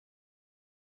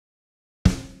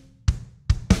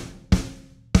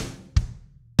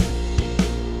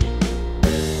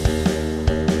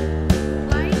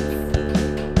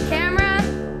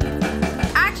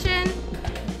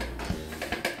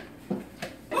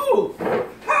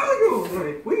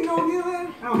anyway, we gonna get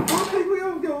that. I don't think we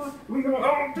gonna do it. We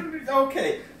gonna,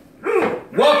 okay.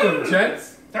 Welcome,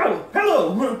 gents. Oh,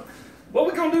 hello. What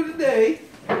we gonna do today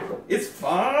is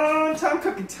fun time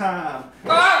cooking time.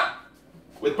 Ah!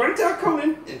 With burnt out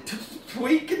Conan and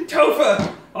Tweakin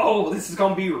Topher. Oh, this is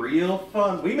gonna be real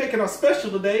fun. We making our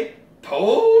special today.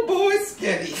 Po' boy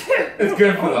Sghetti. It's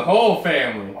good for the whole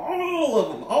family. All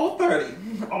of them, all 30.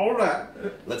 All right,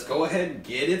 let's go ahead and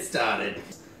get it started.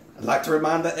 I'd like to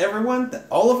remind everyone that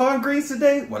all of our ingredients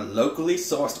today were locally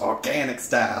sourced organic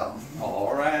style.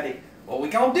 Alrighty, what we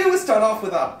gonna do is start off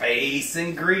with our base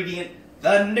ingredient,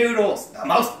 the noodles, the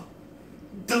most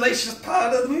delicious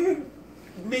part of the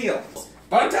meal.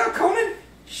 Burnt out Conan,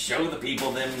 show the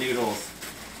people them noodles.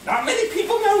 Not many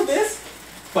people know this,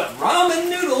 but ramen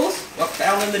noodles were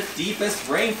found in the deepest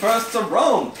rainforests of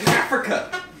Rome in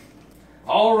Africa.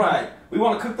 Alright, we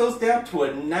want to cook those down to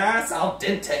a nice al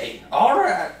dente.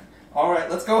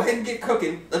 Alright, let's go ahead and get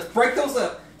cooking. Let's break those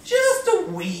up just a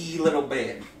wee little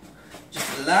bit.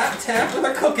 Just a light tap with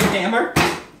a cooking hammer.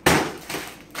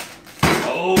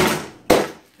 Oh,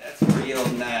 that's real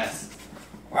nice.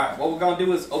 Alright, what we're going to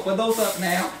do is open those up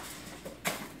now.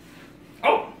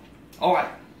 Oh, alright.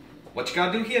 What you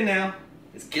got to do here now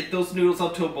is get those noodles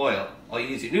up to a boil. All you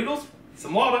need is your noodles,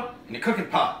 some water, and your cooking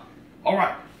pot.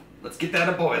 Alright, let's get that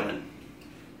a boiling.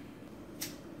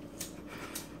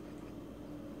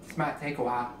 This might take a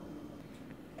while.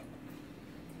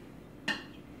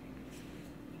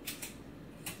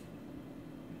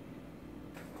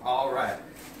 Alright,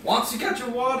 once you got your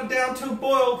water down to a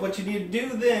boil, what you need to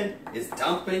do then is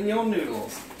dump in your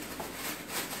noodles.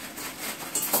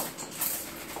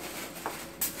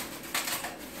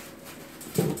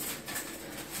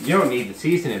 You don't need to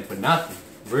season it for nothing.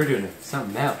 We're doing it for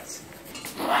something else.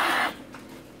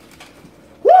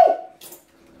 Woo!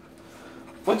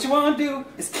 What you want to do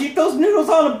is keep those noodles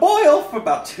on a boil for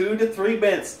about 2 to 3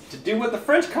 minutes to do what the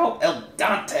French call al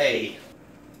dente.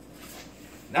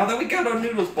 Now that we got our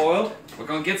noodles boiled, we're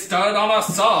going to get started on our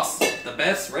sauce. The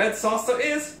best red sauce there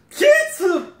is,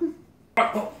 ketchup!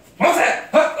 What's that?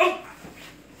 Oh.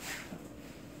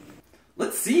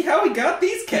 Let's see how we got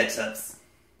these ketchups.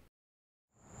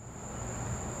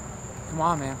 Come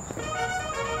on, man.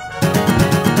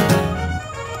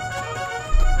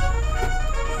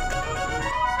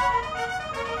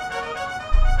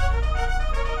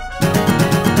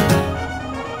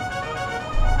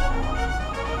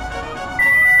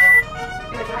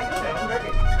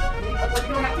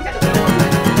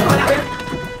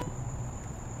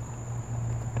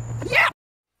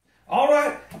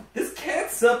 Alright, this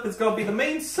catsup is going to be the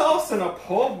main sauce in our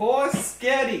po' boy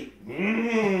Sghetti.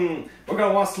 We're going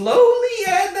to want to slowly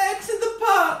add that to the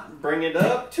pot. Bring it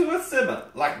up to a simmer.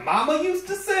 Like Mama used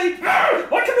to say,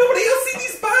 why can nobody else see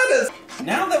these spiders?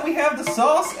 Now that we have the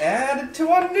sauce added to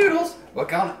our noodles, we're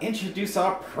going to introduce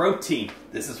our protein.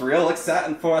 This is real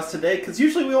exciting for us today because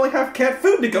usually we only have cat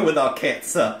food to go with our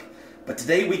catsup. But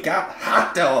today we got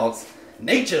hot dogs.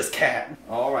 Nature's cat.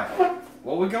 Alright,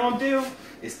 what we're going to do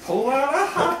is pull out our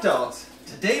hot dogs.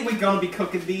 Today we're going to be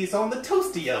cooking these on the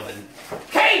toasty oven.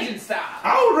 Cajun style!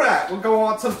 Alright, we'll go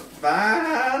on some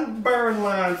fine burn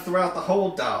lines throughout the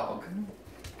whole dog.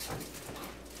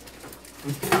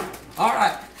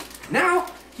 Alright, now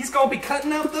he's going to be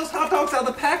cutting out those hot dogs out of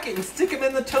the packet and stick them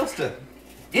in the toaster.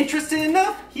 Interesting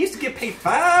enough, he used to get paid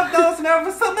 $5 an hour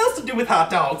for something else to do with hot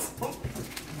dogs.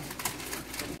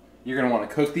 You're gonna want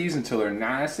to cook these until they're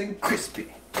nice and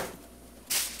crispy.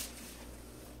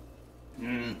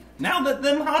 Now that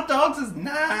them hot dogs is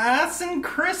nice and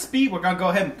crispy, we're gonna go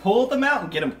ahead and pull them out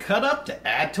and get them cut up to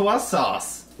add to our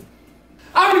sauce.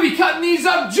 I'm gonna be cutting these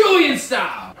up Julian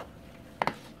style!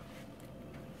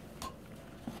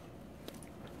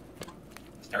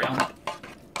 Carry on.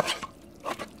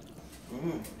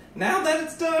 Now that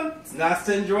it's done, it's nice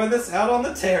to enjoy this out on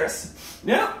the terrace.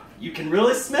 Yeah, you can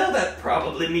really smell that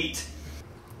probably meat.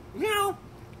 You know,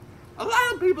 a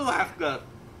lot of people ask us,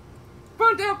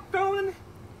 burnt out Conan,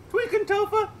 Tweakin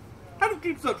Topher, how to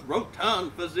keep such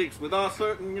rotund physiques with our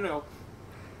certain,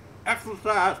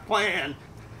 exercise plan.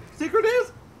 Secret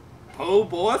is, po'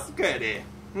 boy Sghetti.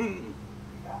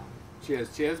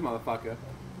 Cheers, cheers, motherfucker.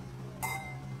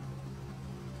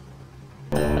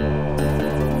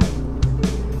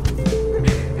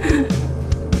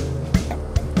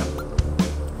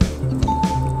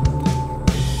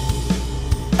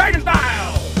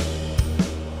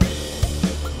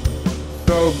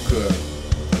 So good.